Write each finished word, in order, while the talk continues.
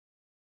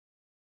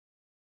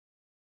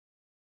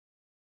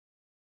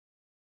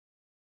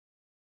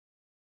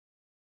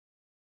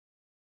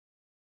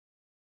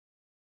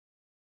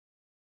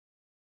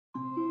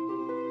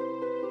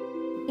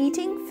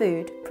Eating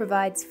food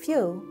provides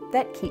fuel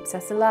that keeps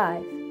us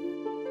alive.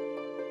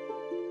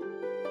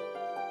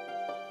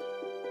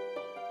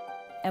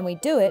 And we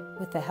do it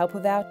with the help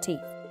of our teeth.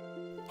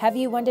 Have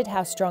you wondered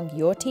how strong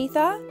your teeth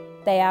are?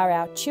 They are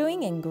our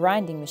chewing and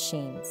grinding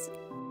machines.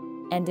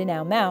 And in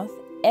our mouth,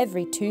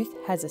 every tooth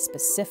has a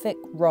specific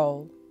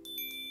role.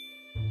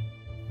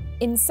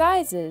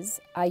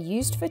 Incisors are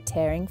used for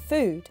tearing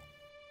food.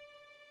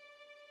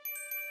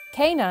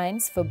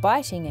 Canines for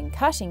biting and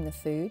cutting the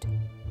food.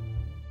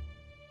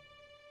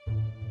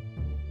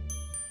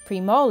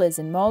 Premolars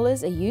and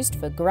molars are used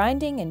for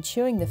grinding and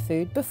chewing the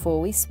food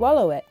before we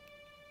swallow it.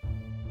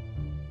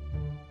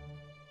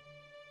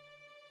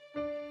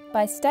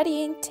 By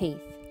studying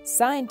teeth,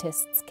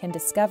 scientists can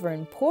discover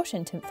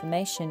important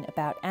information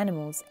about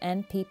animals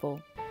and people.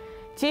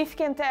 Teeth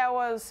can tell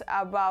us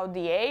about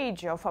the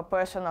age of a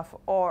person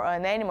or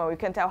an animal. You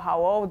can tell how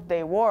old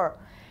they were.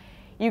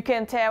 You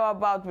can tell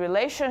about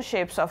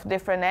relationships of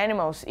different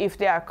animals, if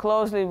they are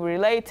closely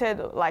related,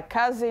 like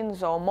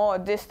cousins, or more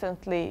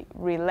distantly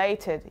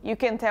related. You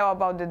can tell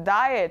about the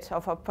diet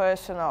of a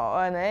person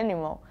or an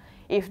animal,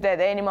 if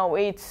that animal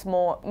eats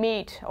more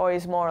meat or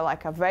is more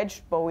like a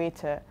vegetable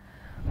eater.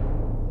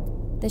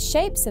 The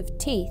shapes of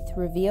teeth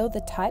reveal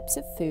the types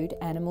of food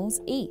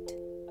animals eat.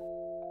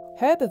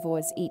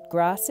 Herbivores eat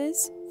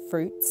grasses,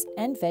 fruits,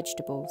 and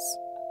vegetables.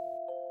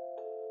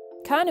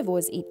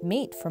 Carnivores eat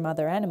meat from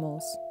other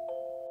animals.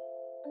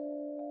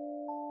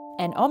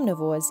 And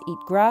omnivores eat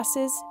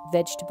grasses,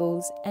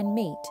 vegetables, and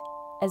meat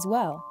as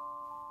well.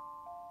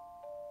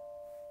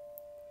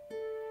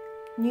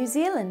 New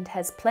Zealand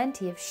has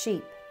plenty of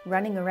sheep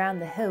running around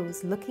the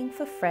hills looking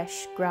for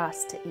fresh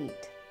grass to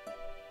eat.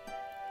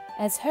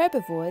 As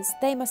herbivores,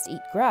 they must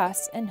eat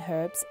grass and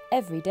herbs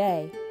every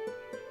day.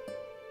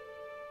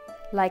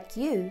 Like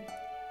you,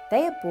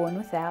 they are born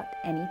without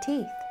any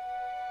teeth.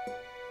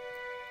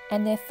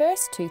 And their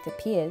first tooth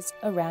appears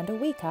around a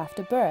week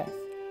after birth.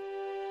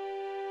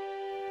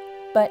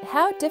 But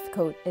how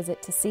difficult is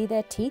it to see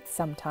their teeth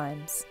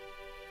sometimes?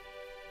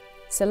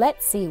 So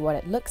let's see what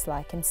it looks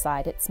like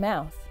inside its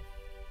mouth.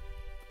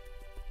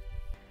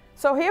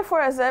 So here,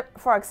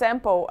 for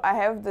example, I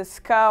have the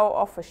skull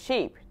of a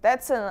sheep.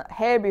 That's a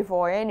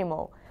herbivore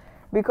animal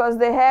because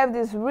they have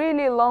this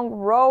really long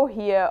row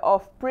here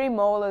of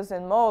premolars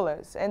and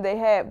molars, and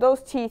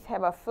those teeth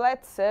have a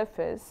flat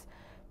surface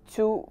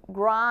to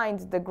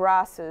grind the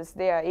grasses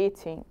they are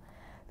eating.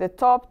 The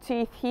top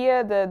teeth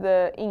here,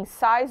 the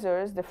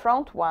incisors, the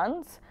front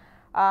ones,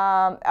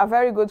 are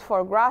very good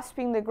for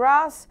grasping the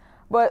grass,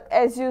 but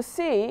as you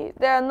see,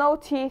 there are no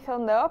teeth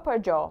on the upper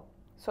jaw.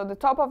 So the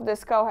top of the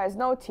skull has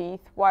no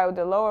teeth, while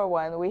the lower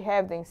one, we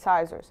have the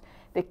incisors.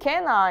 The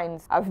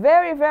canines are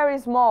very, very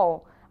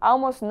small,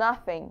 almost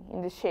nothing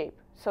in the shape.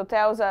 So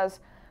tells us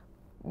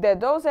that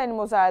those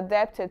animals are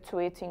adapted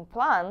to eating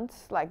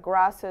plants, like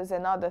grasses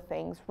and other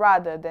things,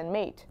 rather than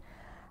meat.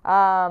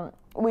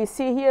 We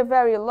see here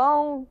very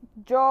long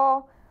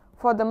jaw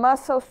for the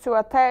muscles to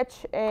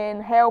attach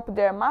and help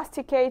their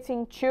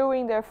masticating,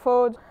 chewing their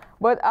food,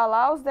 but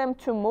allows them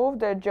to move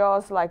their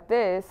jaws like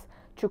this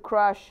to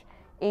crush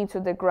into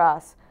the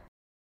grass.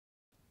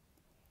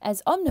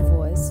 As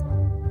omnivores,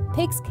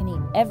 pigs can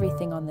eat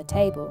everything on the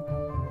table.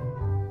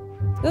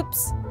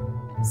 Oops,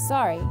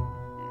 sorry,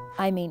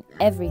 I mean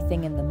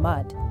everything in the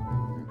mud.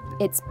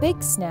 Its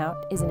big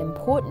snout is an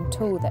important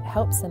tool that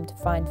helps them to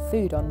find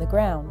food on the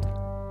ground.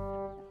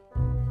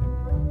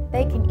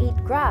 They can eat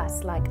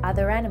grass like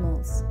other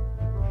animals,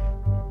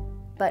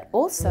 but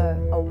also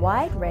a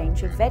wide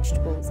range of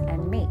vegetables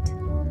and meat,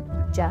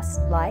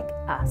 just like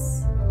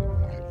us.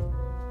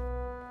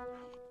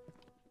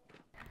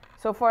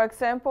 So for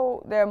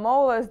example, their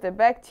molars, the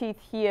back teeth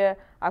here,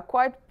 are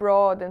quite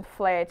broad and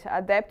flat,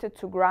 adapted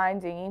to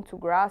grinding into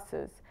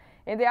grasses.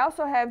 And they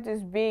also have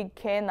these big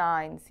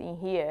canines in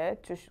here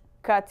to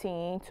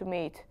cutting into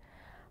meat.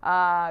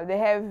 They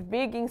have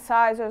big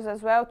incisors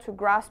as well to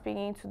grasping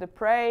into the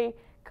prey,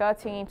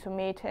 cutting into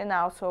meat, and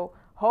also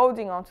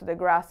holding onto the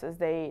grasses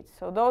they eat.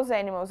 So those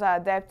animals are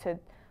adapted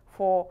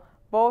for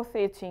both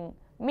eating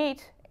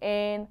meat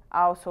and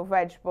also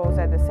vegetables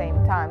at the same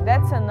time.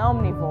 That's an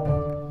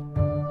omnivore.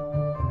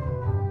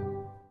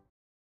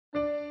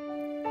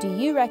 Do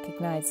you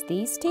recognize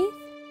these teeth?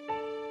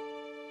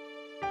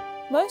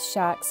 Most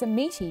sharks are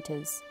meat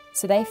eaters,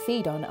 so they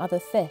feed on other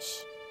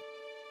fish.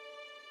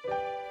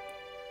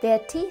 Their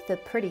teeth are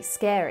pretty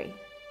scary.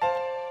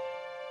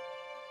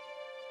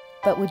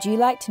 But would you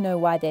like to know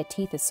why their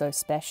teeth are so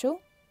special?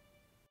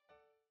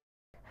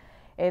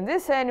 In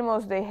these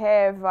animals, they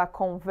have a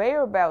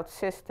conveyor belt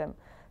system.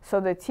 So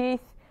the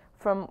teeth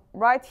from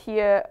right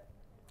here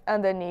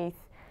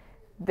underneath,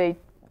 they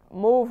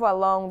move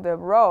along the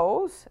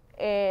rows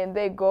and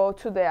they go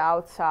to the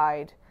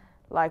outside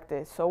like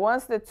this. So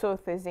once the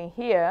tooth is in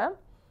here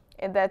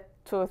and that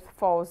tooth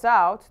falls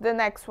out, the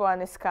next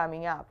one is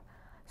coming up.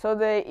 So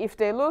if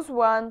they lose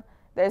one,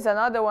 there's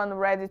another one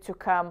ready to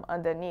come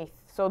underneath.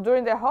 So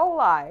during their whole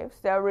lives,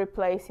 they're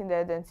replacing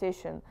their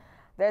dentition.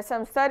 There's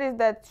some studies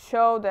that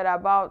show that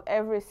about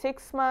every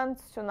 6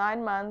 months to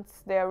 9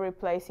 months, they're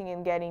replacing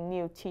and getting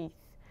new teeth.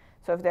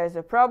 So if there's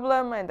a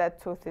problem and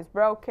that tooth is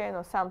broken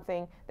or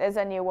something, there's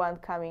a new one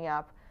coming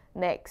up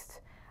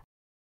next.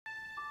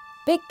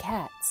 Big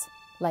cats,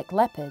 like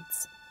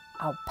leopards,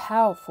 are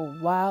powerful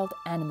wild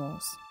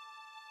animals,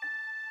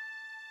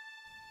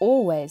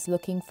 always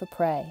looking for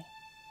prey.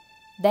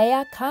 They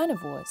are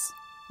carnivores,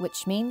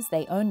 which means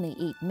they only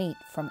eat meat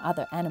from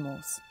other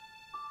animals.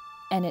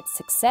 And its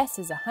success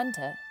as a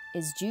hunter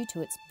is due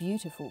to its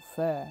beautiful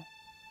fur,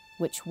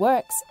 which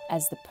works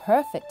as the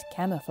perfect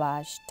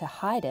camouflage to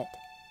hide it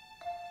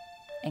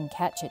and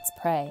catch its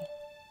prey.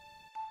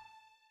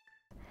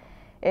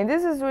 And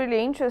this is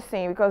really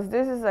interesting because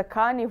this is a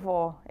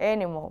carnivore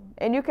animal,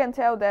 and you can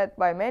tell that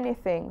by many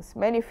things,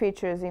 many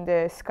features in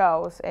the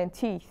skulls and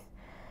teeth.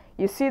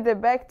 You see the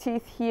back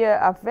teeth here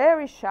are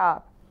very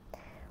sharp.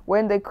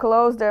 When they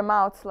close their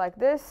mouths like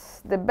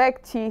this, the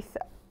back teeth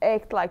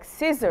act like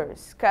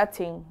scissors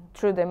cutting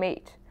through the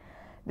meat.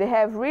 They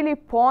have really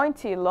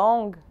pointy,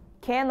 long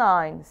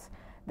canines.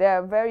 They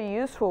are very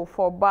useful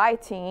for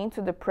biting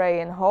into the prey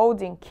and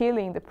holding,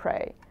 killing the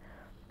prey.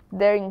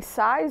 Their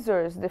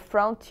incisors, the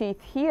front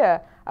teeth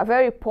here, are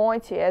very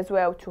pointy as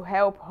well to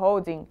help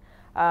holding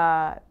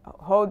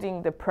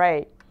the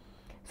prey.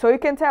 So you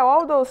can tell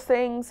all those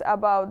things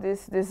about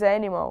this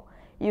animal.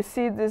 You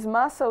see these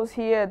muscles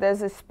here,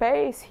 there's a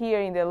space here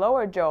in the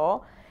lower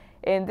jaw,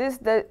 and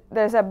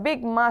there's a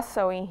big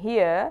muscle in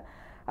here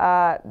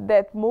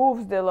that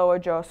moves the lower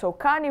jaw. So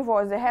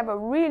carnivores, they have a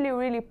really,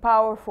 really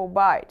powerful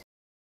bite.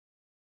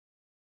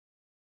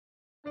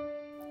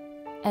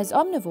 As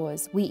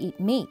omnivores, we eat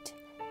meat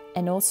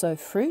and also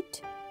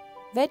fruit,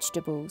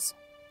 vegetables,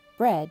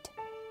 bread,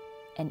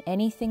 and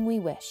anything we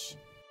wish.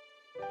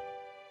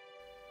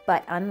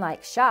 But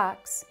unlike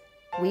sharks,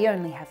 we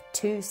only have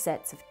 2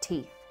 sets of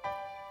teeth.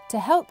 To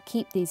help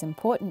keep these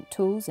important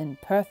tools in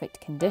perfect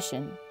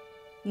condition,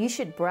 you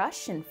should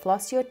brush and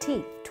floss your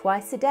teeth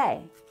twice a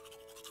day,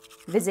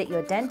 visit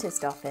your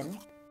dentist often,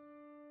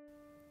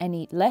 and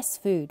eat less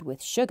food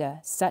with sugar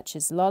such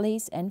as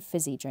lollies and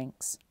fizzy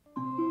drinks.